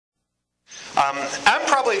I'm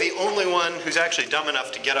probably the only one who's actually dumb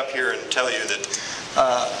enough to get up here and tell you that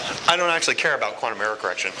I don't actually care about quantum error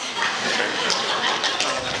correction.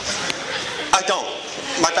 I don't.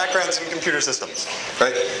 My background's in computer systems,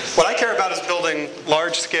 right? What I care about is building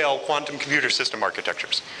large-scale quantum computer system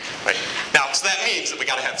architectures, right? Now, so that means that we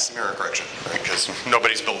got to have some error correction, right? Because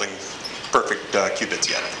nobody's building perfect qubits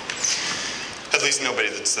yet. At least nobody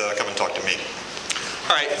that's come and talked to me.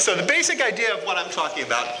 All right, so the basic idea of what I'm talking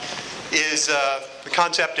about is the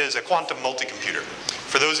concept is a quantum multicomputer.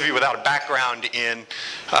 For those of you without a background in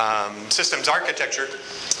systems architecture,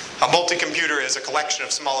 a multicomputer is a collection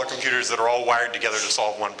of smaller computers that are all wired together to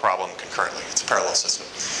solve one problem concurrently. It's a parallel system.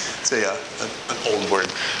 It's an old word.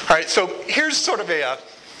 All right, so here's sort of a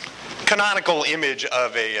canonical image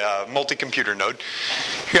of a multicomputer node.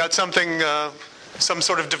 You got something, some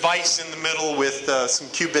sort of device in the middle with some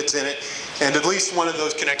qubits in it, and at least one of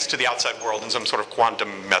those connects to the outside world in some sort of quantum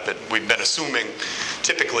method. We've been assuming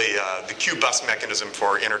typically the Q-bus mechanism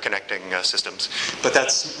for interconnecting systems, but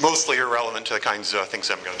that's mostly irrelevant to the kinds of things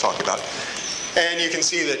I'm going to talk about. And you can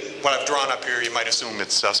see that what I've drawn up here, you might assume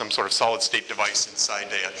it's some sort of solid-state device inside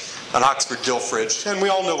an Oxford Dill fridge. And we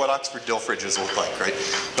all know what Oxford Dill fridges look like, right?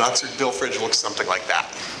 An Oxford Dill fridge looks something like that.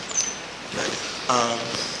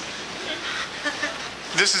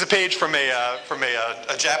 This is a page from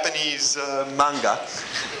a Japanese manga.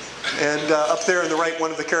 And up there on the right,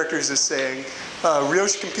 one of the characters is saying,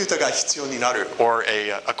 Ryoshi computer ga hitsuyou ni naru, or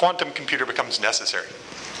a quantum computer becomes necessary.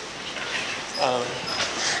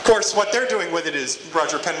 Of course, what they're doing with it is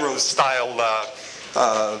Roger Penrose style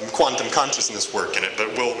quantum consciousness work in it,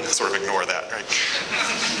 but we'll sort of ignore that, right?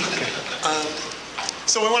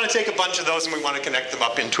 So we want to take a bunch of those and we want to connect them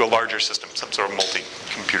up into a larger system, some sort of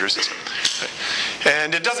multi-computer system.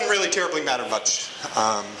 And it doesn't really terribly matter much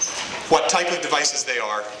what type of devices they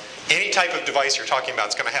are. Any type of device you're talking about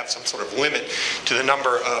is going to have some sort of limit to the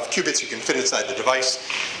number of qubits you can fit inside the device.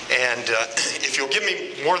 And if you'll give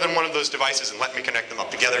me more than one of those devices and let me connect them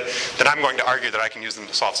up together, then I'm going to argue that I can use them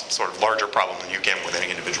to solve some sort of larger problem than you can with any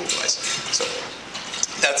individual device. So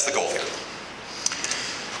that's the goal here.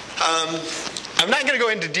 I'm not going to go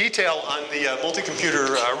into detail on the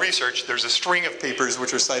multi-computer research. There's a string of papers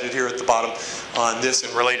which are cited here at the bottom on this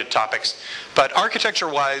and related topics. But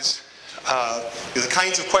architecture-wise, the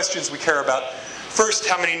kinds of questions we care about. First,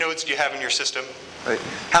 how many nodes do you have in your system? Right?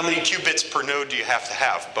 How many qubits per node do you have to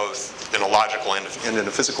have, both in a logical and in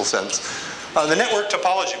a physical sense? The network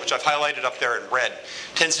topology, which I've highlighted up there in red,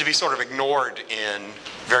 tends to be sort of ignored in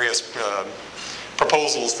various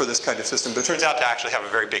proposals for this kind of system, but it turns out to actually have a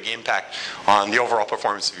very big impact on the overall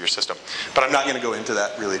performance of your system. But I'm not going to go into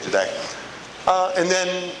that really today. And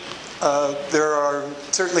then there are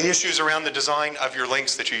certainly issues around the design of your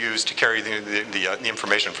links that you use to carry the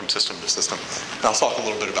information from system to system. And I'll talk a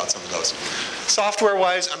little bit about some of those.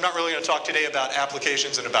 Software-wise, I'm not really going to talk today about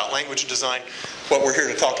applications and about language design. What we're here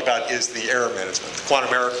to talk about is the error management, the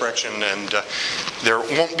quantum error correction, and there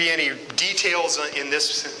won't be any details in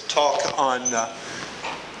this talk on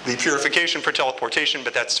the purification for teleportation,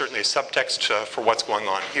 but that's certainly a subtext for what's going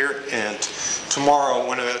on here. And tomorrow,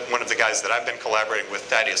 one of the guys that I've been collaborating with,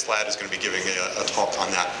 Thaddeus Ladd, is going to be giving a talk on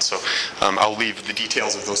that. So I'll leave the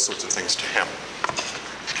details of those sorts of things to him.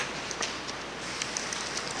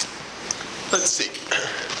 Let's see.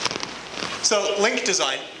 So link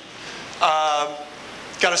design.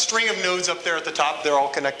 Got a string of nodes up there at the top. They're all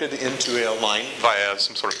connected into a line via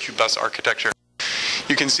some sort of Q-bus architecture.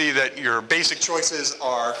 You can see that your basic choices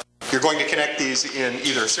are you're going to connect these in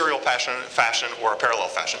either serial fashion or a parallel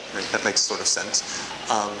fashion. Right? That makes sort of sense.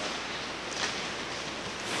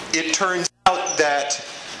 It turns out that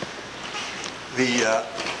the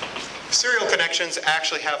serial connections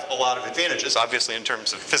actually have a lot of advantages. Obviously, in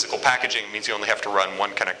terms of physical packaging, it means you only have to run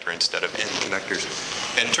one connector instead of n connectors.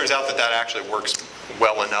 And it turns out that that actually works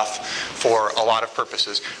well enough for a lot of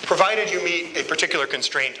purposes, provided you meet a particular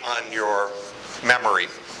constraint on your memory.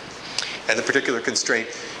 And the particular constraint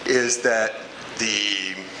is that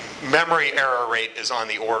the memory error rate is on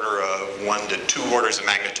the order of 1 to 2 orders of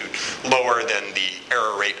magnitude lower than the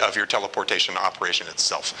error rate of your teleportation operation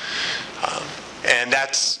itself. And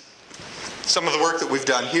that's some of the work that we've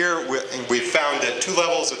done here. We've found that 2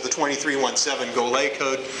 levels of the 2317 GoLay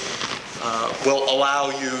code will allow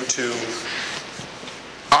you to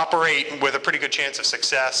operate with a pretty good chance of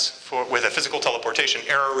success with a physical teleportation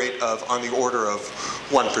error rate of on the order of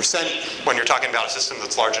 1% when you're talking about a system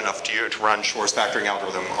that's large enough to run Shor's factoring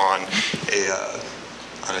algorithm on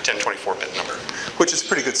a 1024-bit number, which is a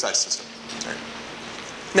pretty good sized system.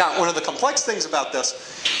 Now, one of the complex things about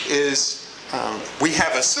this is we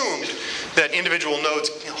have assumed that individual nodes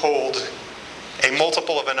hold a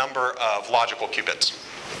multiple of a number of logical qubits.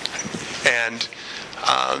 And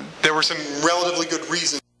there were some relatively good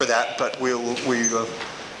reasons for that, but we'll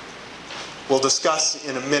discuss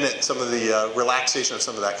in a minute some of the relaxation of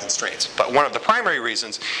some of that constraints. But one of the primary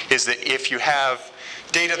reasons is that if you have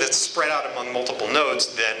data that's spread out among multiple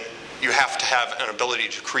nodes, then you have to have an ability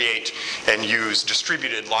to create and use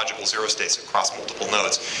distributed logical zero states across multiple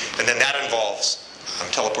nodes. And then that involves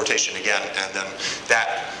teleportation again, and then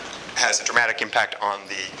that has a dramatic impact on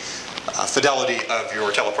the fidelity of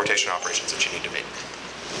your teleportation operations that you need to make.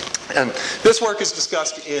 And this work is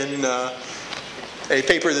discussed in a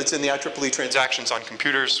paper that's in the IEEE Transactions on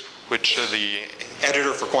Computers, which the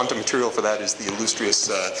editor for quantum material for that is the illustrious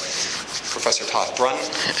Professor Todd Brunn.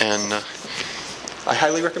 And I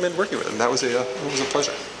highly recommend working with him. That was a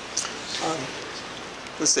pleasure.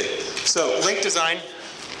 Let's see. So link design,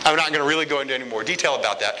 I'm not going to really go into any more detail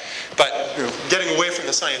about that. But getting away from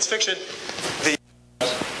the science fiction, the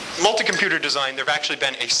multi-computer design, there have actually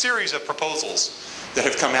been a series of proposals that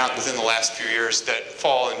have come out within the last few years that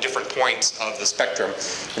fall in different points of the spectrum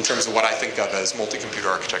in terms of what I think of as multi-computer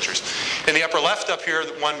architectures. In the upper left up here,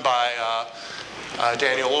 one by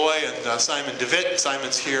Daniel Loy and Simon DeWitt.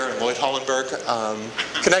 Simon's here, and Lloyd Hollenberg,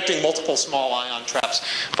 connecting multiple small ion traps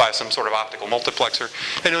by some sort of optical multiplexer.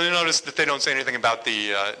 And you'll notice that they don't say anything about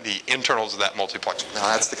the internals of that multiplexer. Now,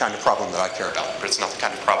 that's the kind of problem that I care about, but it's not the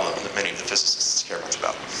kind of problem that many of the physicists care much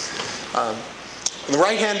about. On the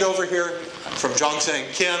right hand over here, from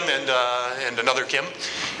Jongsang Kim and another Kim,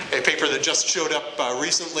 a paper that just showed up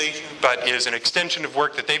recently, but is an extension of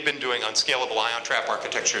work that they've been doing on scalable ion trap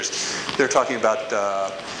architectures. They're talking about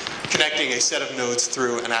connecting a set of nodes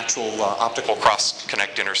through an actual optical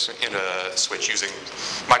cross-connect switch using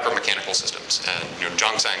micromechanical systems. And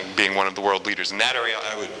Jongsang being one of the world leaders in that area,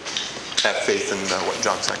 I would have faith in what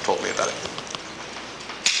Jongsang told me about it.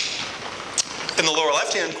 In the lower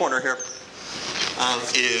left-hand corner here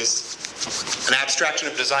is an abstraction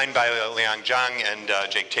of design by Liang Zhang and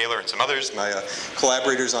Jake Taylor and some others, my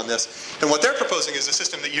collaborators on this. And what they're proposing is a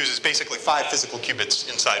system that uses basically 5 physical qubits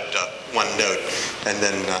inside one node. And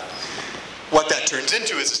then what that turns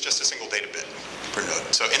into is just a single data bit per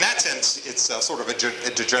node. So in that sense, it's sort of a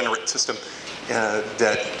degenerate system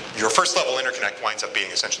that your first level interconnect winds up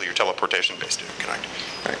being essentially your teleportation-based interconnect.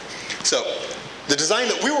 Right. So the design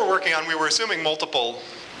that we were working on, we were assuming multiple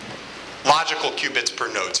logical qubits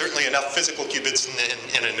per node. Certainly enough physical qubits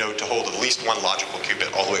in a node to hold at least one logical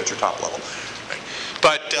qubit all the way at your top level. Right.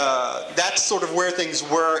 But that's sort of where things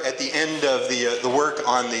were at the end of the work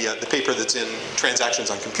on the paper that's in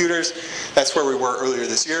Transactions on Computers. That's where we were earlier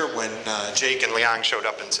this year when Jake and Liang showed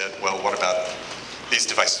up and said, well, what about these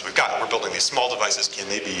devices we've got? We're building these small devices. Can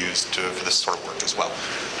they be used for this sort of work as well?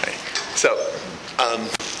 Right. So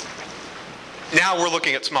now we're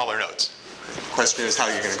looking at smaller nodes. The question is how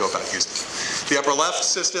you're going to go about using it. The upper left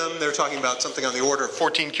system, they're talking about something on the order of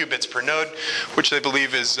 14 qubits per node, which they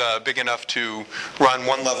believe is big enough to run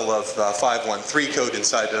one level of 513 code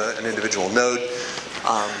inside an individual node.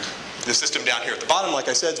 The system down here at the bottom, like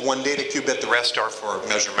I said, is 1 data qubit. The rest are for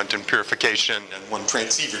measurement and purification, and 1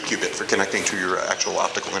 transceiver qubit for connecting to your actual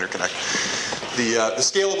optical interconnect. The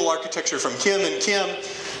scalable architecture from Kim and Kim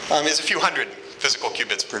is a few hundred physical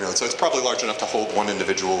qubits per node, so it's probably large enough to hold one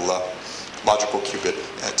individual logical qubit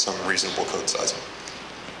at some reasonable code size.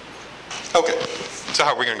 Okay, so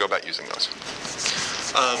how are we going to go about using those?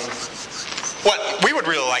 What we would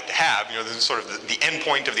really like to have, this is sort of the end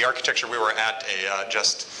point of the architecture we were at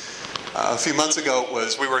just a few months ago,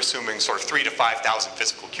 was we were assuming sort of 3,000 to 5,000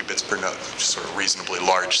 physical qubits per node, which is sort of a reasonably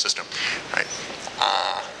large system, right?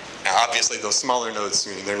 Now, obviously, those smaller nodes,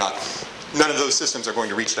 none of those systems are going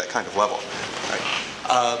to reach that kind of level,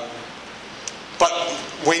 right? But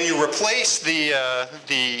when you replace the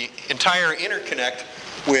entire interconnect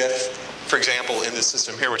with, for example, in this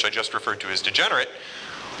system here, which I just referred to as degenerate,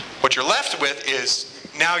 what you're left with is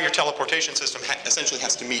now your teleportation system essentially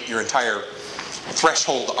has to meet your entire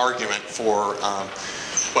threshold argument for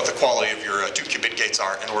what the quality of your 2-qubit gates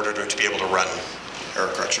are in order to be able to run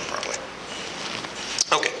error correction properly.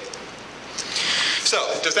 Okay. So,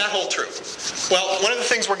 does that hold true? Well, one of the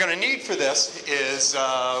things we're going to need for this is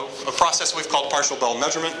a process we've called partial Bell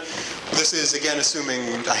measurement. This is, again,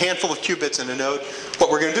 assuming a handful of qubits in a node. What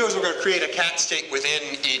we're going to do is we're going to create a cat state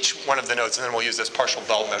within each one of the nodes, and then we'll use this partial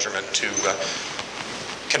Bell measurement to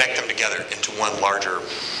connect them together into one larger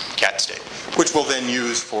cat state, which we'll then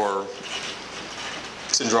use for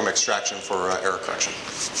syndrome extraction for error correction.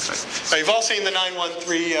 Now, you've all seen the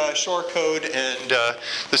 913 Shor code and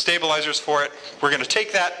the stabilizers for it. We're going to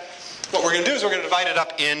take that. What we're going to do is we're going to divide it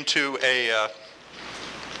up into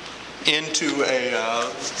into a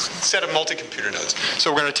set of multi-computer nodes.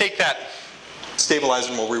 So we're going to take that stabilizer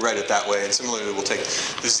and we'll rewrite it that way. And similarly, we'll take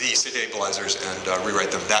the Z stabilizers and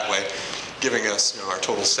rewrite them that way, giving us our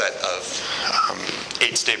total set of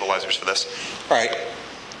 8 stabilizers for this. All right.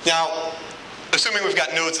 Now, assuming we've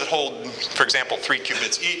got nodes that hold, for example, 3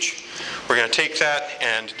 qubits each, we're going to take that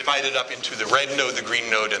and divide it up into the red node, the green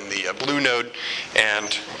node, and the blue node.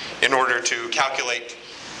 And in order to calculate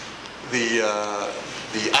the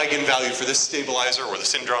eigenvalue for this stabilizer, or the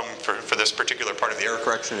syndrome for this particular part of the error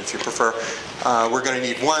correction, if you prefer, we're going to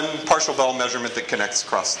need one partial Bell measurement that connects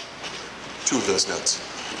across 2 of those nodes.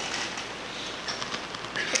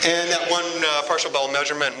 And that one partial Bell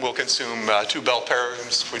measurement will consume 2 Bell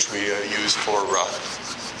pairs, which we use for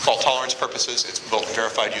fault tolerance purposes. It's built and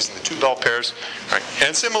verified using the 2 Bell pairs. All right.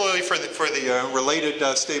 And similarly for the related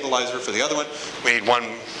stabilizer for the other one, we need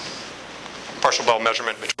one partial Bell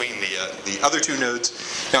measurement between the other 2 nodes.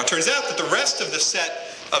 Now it turns out that the rest of the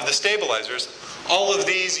set of the stabilizers, all of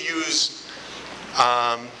these use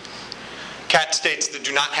cat states that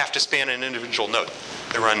do not have to span an individual node.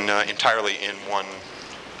 They run entirely in one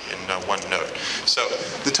node. So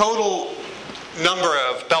the total number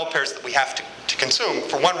of Bell pairs that we have to consume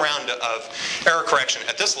for one round of error correction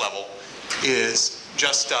at this level is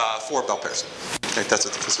just 4 Bell pairs. Okay, that's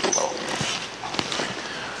at the physical level.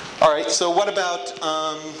 All right, so what about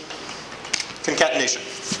concatenation?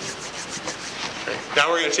 Okay. Now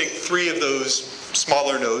we're going to take 3 of those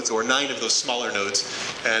smaller nodes, or 9 of those smaller nodes,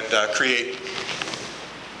 and create,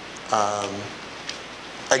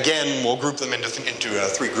 again, we'll group them into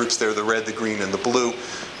 3 groups there, the red, the green, and the blue,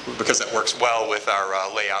 because that works well with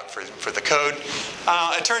our layout for the code.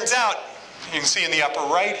 It turns out, you can see in the upper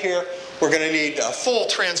right here, we're going to need a full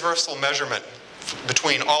transversal measurement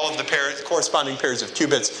between all of the corresponding pairs of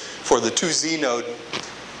qubits for the 2Z node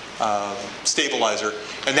stabilizer,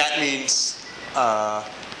 and that means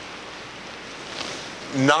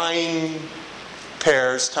 9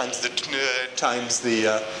 pairs times the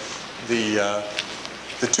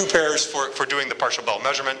 2 pairs for doing the partial Bell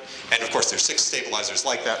measurement, and of course there's 6 stabilizers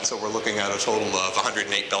like that, and so we're looking at a total of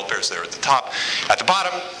 108 Bell pairs there at the top. At the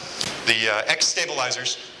bottom, the X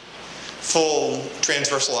stabilizers, full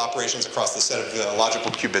transversal operations across the set of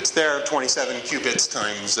logical qubits there, 27 qubits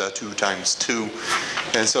times 2 times 2.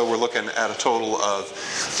 And so we're looking at a total of,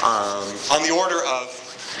 on the order of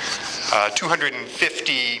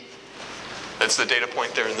 250, that's the data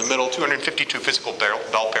point there in the middle, 252 physical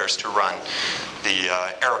Bell pairs to run the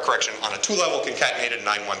error correction on a 2-level concatenated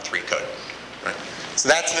 913 code. Right? So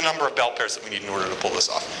that's the number of Bell pairs that we need in order to pull this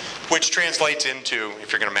off, which translates into,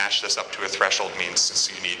 if you're going to match this up to a threshold, means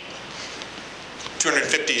you need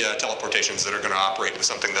 250 teleportations that are going to operate with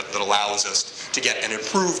something that allows us to get an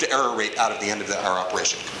improved error rate out of the end of our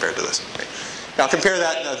operation compared to this. Okay. Now compare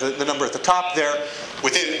that, the number at the top there,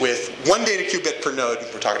 with 1 data qubit per node,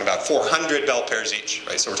 we're talking about 400 Bell pairs each,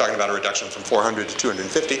 right? So we're talking about a reduction from 400 to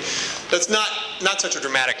 250. That's not such a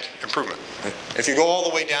dramatic improvement. Right? If you go all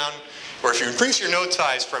the way down, or if you increase your node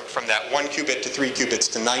size from that 1 qubit to 3 qubits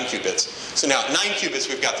to 9 qubits, so now at 9 qubits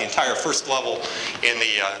we've got the entire first level in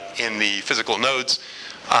the physical nodes.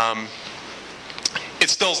 It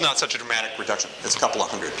still is not such a dramatic reduction. It's a couple of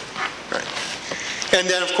hundred, right? And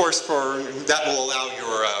then, of course, that will allow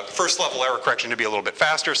your first level error correction to be a little bit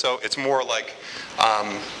faster, so it's more like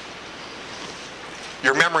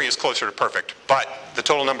your memory is closer to perfect, but the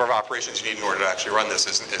total number of operations you need in order to actually run this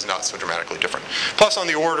is not so dramatically different. Plus on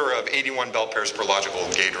the order of 81 Bell pairs per logical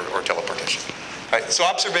gate or teleportation. Right, so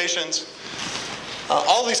observations.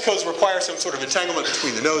 All these codes require some sort of entanglement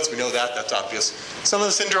between the nodes. We know that, that's obvious. Some of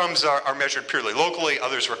the syndromes are measured purely locally.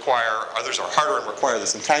 Others are harder and require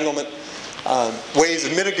this entanglement. Ways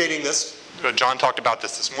of mitigating this. John talked about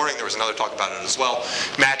this morning. There was another talk about it as well.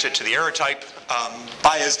 Match it to the error type.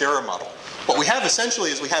 Biased error model. What we have essentially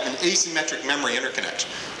is we have an asymmetric memory interconnect.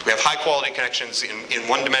 We have high quality connections in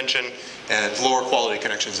one dimension and lower quality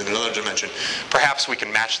connections in another dimension. Perhaps we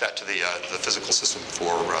can match that to the physical system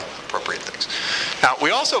for appropriate things. Now, we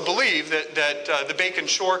also believe that the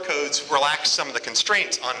Bacon-Shor codes relax some of the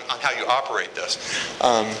constraints on how you operate this.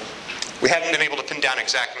 We haven't been able to pin down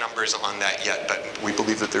exact numbers on that yet, but we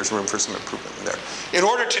believe that there's room for some improvement in there. In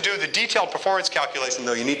order to do the detailed performance calculation,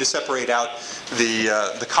 though, you need to separate out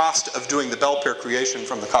the cost of doing the Bell pair creation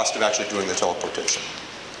from the cost of actually doing the teleportation.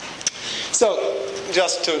 So,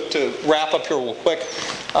 just to wrap up here real quick,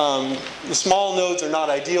 the small nodes are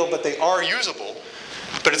not ideal, but they are usable.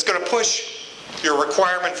 But it's going to push your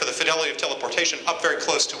requirement for the fidelity of teleportation up very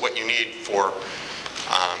close to what you need for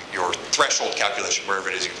your threshold calculation, wherever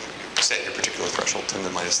it is you set your particular threshold, 10 to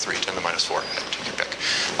the minus 3, 10 to the minus 4, take your pick.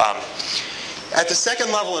 At the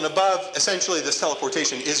second level and above, essentially this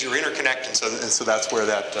teleportation is your interconnect, and so that's where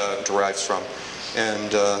that derives from.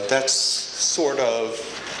 And that's sort of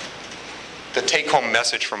the take-home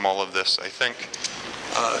message from all of this, I think.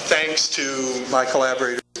 Thanks to my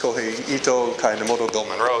collaborators, Kohei Ito, Kai Nomoto, Bill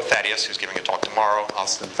Monroe, Thaddeus, who's giving a talk tomorrow,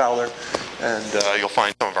 Austin Fowler, and you'll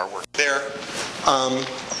find some of our work there.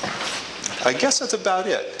 I guess that's about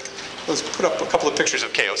it. Let's put up a couple of pictures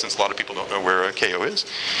of KO, since a lot of people don't know where KO is.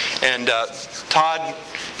 And Todd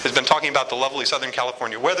has been talking about the lovely Southern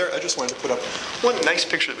California weather. I just wanted to put up one nice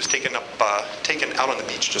picture that was taken out on the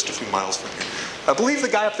beach just a few miles from here. I believe the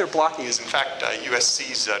guy up there blocking is, in fact,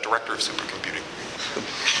 USC's director of supercomputing.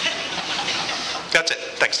 That's it.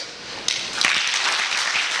 Thanks.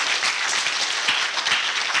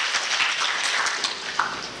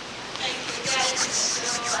 Thank you, guys.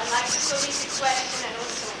 So I'd like to pose a question, and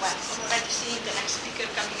also, well, I'm already seeing the next speaker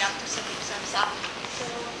coming up to set themselves up. So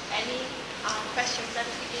any question,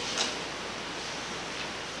 clarification?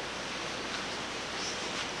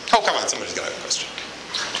 Oh, come on. Somebody's got a question.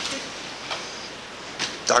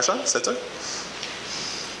 Darshan, Setzo?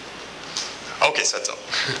 Okay, Setzo.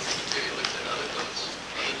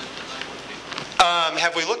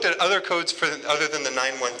 Have we looked at other codes other than the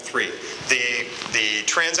 913? The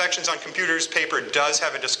Transactions on Computers paper does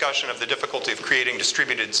have a discussion of the difficulty of creating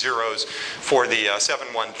distributed zeros for the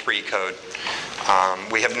 713 code.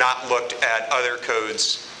 We have not looked at other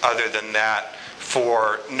codes other than that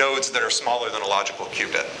for nodes that are smaller than a logical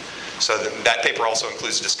qubit. So that paper also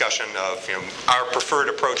includes a discussion of, our preferred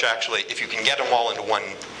approach actually, if you can get them all into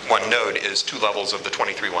one node, is 2 levels of the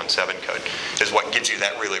 2317 code, is what gives you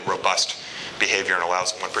that really robust behavior and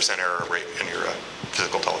allows 1% error rate in your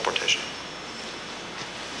physical teleportation.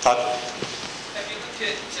 Todd? Have you looked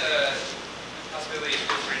at the possibility of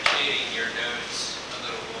differentiating your nodes a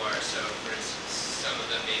little more? So, for instance, some of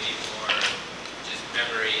them may be more just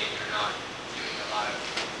memory and you're not doing a lot of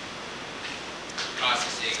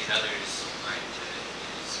processing, and others might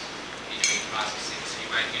be doing processing, so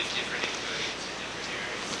you might use different encodings in different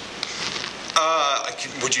areas.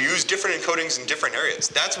 Would you use different encodings in different areas?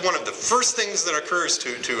 That's one of the first things that occurs to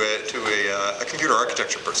a computer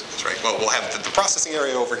architecture person, right? Well, we'll have the processing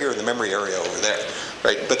area over here and the memory area over there,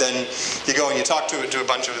 right? But then you go and you talk to a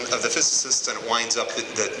bunch of the physicists, and it winds up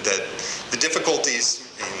that the difficulties,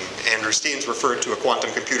 and Andrew Steen's referred to a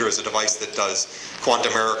quantum computer as a device that does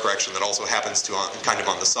quantum error correction that also happens to, kind of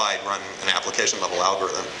on the side, run an application level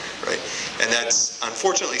algorithm, right? And that's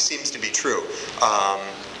unfortunately seems to be true.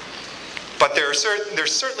 But there's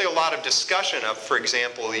certainly a lot of discussion of, for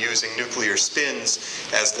example, using nuclear spins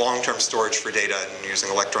as long-term storage for data and using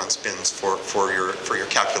electron spins for your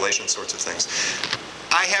calculation sorts of things.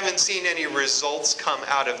 I haven't seen any results come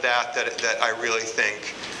out of that I really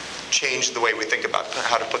think change the way we think about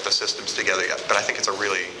how to put the systems together yet. But I think it's a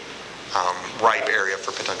really ripe area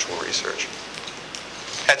for potential research.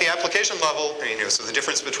 At the application level, so the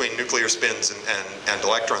difference between nuclear spins and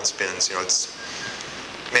electron spins, it's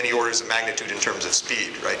many orders of magnitude in terms of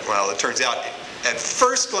speed, right? Well, it turns out, at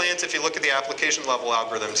first glance, if you look at the application level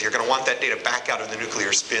algorithms, you're going to want that data back out of the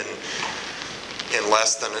nuclear spin in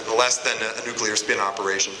less than a nuclear spin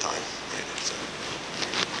operation time. Right? So,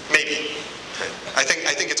 maybe. Right? I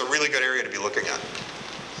think it's a really good area to be looking at.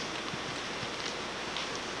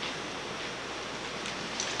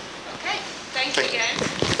 Okay, thank you again.